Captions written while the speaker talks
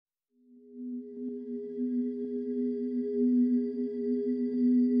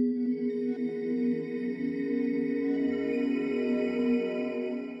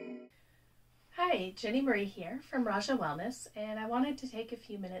Hi, Jenny Marie here from Raja Wellness, and I wanted to take a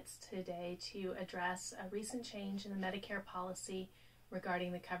few minutes today to address a recent change in the Medicare policy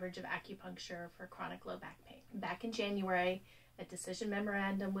regarding the coverage of acupuncture for chronic low back pain. Back in January, a decision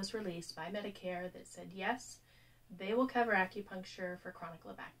memorandum was released by Medicare that said yes, they will cover acupuncture for chronic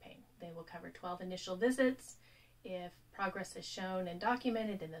low back pain. They will cover 12 initial visits. If progress is shown and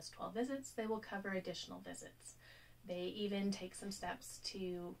documented in those 12 visits, they will cover additional visits. They even take some steps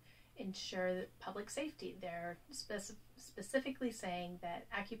to ensure public safety. They're specifically saying that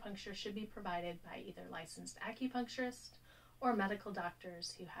acupuncture should be provided by either licensed acupuncturists or medical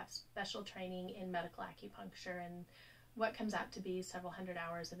doctors who have special training in medical acupuncture and what comes out to be several hundred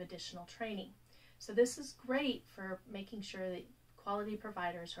hours of additional training. So this is great for making sure that quality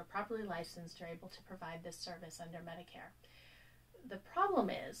providers who are properly licensed are able to provide this service under Medicare. The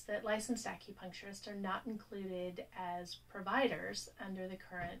problem is that licensed acupuncturists are not included as providers under the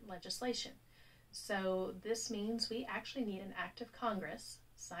current legislation. So this means we actually need an act of Congress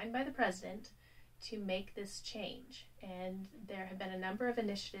signed by the president to make this change. And there have been a number of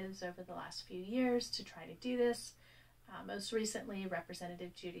initiatives over the last few years to try to do this. Most recently,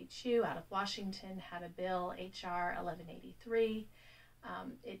 Representative Judy Chu out of Washington had a bill, H.R. 1183.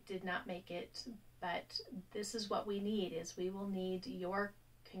 It did not make it, but this is what we need, is we will need your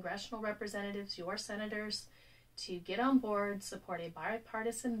congressional representatives, your senators, to get on board, support a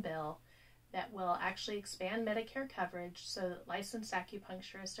bipartisan bill that will actually expand Medicare coverage so that licensed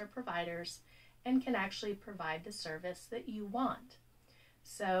acupuncturists are providers and can actually provide the service that you want.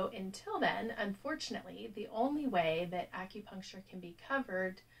 So until then, unfortunately, the only way that acupuncture can be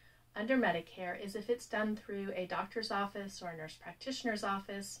covered under Medicare is if it's done through a doctor's office or a nurse practitioner's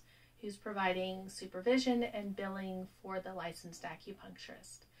office who's providing supervision and billing for the licensed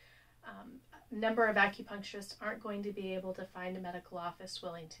acupuncturist. A number of acupuncturists aren't going to be able to find a medical office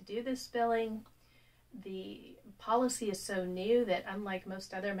willing to do this billing. The policy is so new that unlike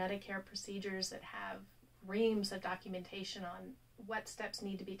most other Medicare procedures that have reams of documentation on what steps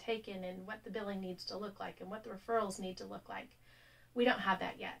need to be taken and what the billing needs to look like and what the referrals need to look like, we don't have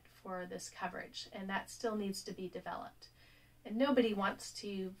that yet for this coverage, and that still needs to be developed. And nobody wants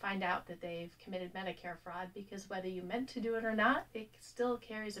to find out that they've committed Medicare fraud, because whether you meant to do it or not, it still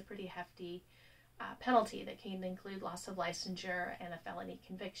carries a pretty hefty penalty that can include loss of licensure and a felony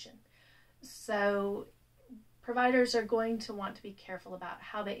conviction. So providers are going to want to be careful about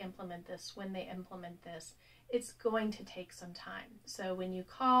how they implement this. When they implement this, it's going to take some time. So when you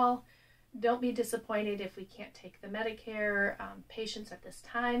call, don't be disappointed if we can't take the Medicare patients at this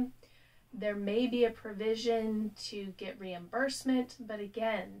time. There may be a provision to get reimbursement, but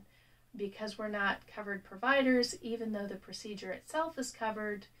again, because we're not covered providers, even though the procedure itself is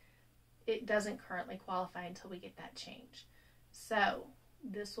covered, it doesn't currently qualify until we get that change. So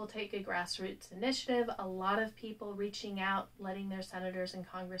this will take a grassroots initiative, a lot of people reaching out, letting their senators and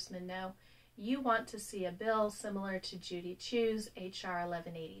congressmen know you want to see a bill similar to Judy Chu's H.R.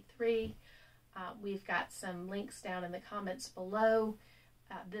 1183. We've got some links down in the comments below.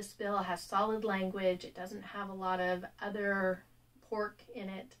 This bill has solid language. It doesn't have a lot of other pork in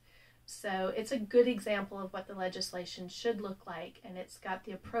it. So it's a good example of what the legislation should look like, and it's got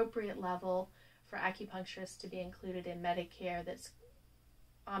the appropriate level for acupuncturists to be included in Medicare that's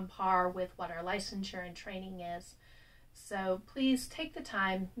on par with what our licensure and training is. So please take the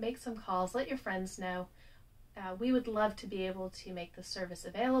time, make some calls, let your friends know. We would love to be able to make the service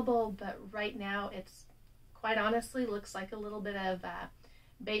available, but right now it's quite honestly looks like a little bit of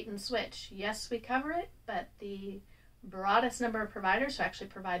bait and switch. Yes, we cover it, but the broadest number of providers who actually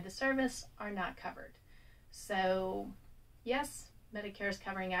provide the service are not covered. So yes, Medicare is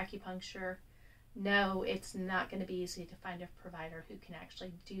covering acupuncture. No, it's not going to be easy to find a provider who can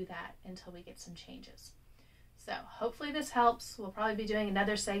actually do that until we get some changes. So hopefully this helps. We'll probably be doing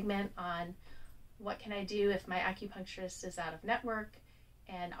another segment on what can I do if my acupuncturist is out of network,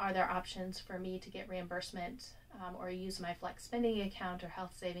 and are there options for me to get reimbursement or use my flex spending account or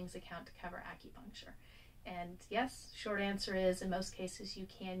health savings account to cover acupuncture. And yes, short answer is in most cases you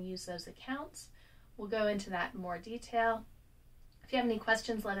can use those accounts. We'll go into that in more detail. If you have any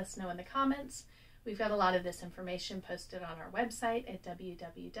questions, let us know in the comments. We've got a lot of this information posted on our website at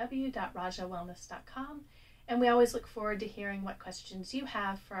www.rajawellness.com, and we always look forward to hearing what questions you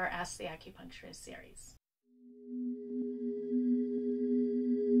have for our Ask the Acupuncturist series.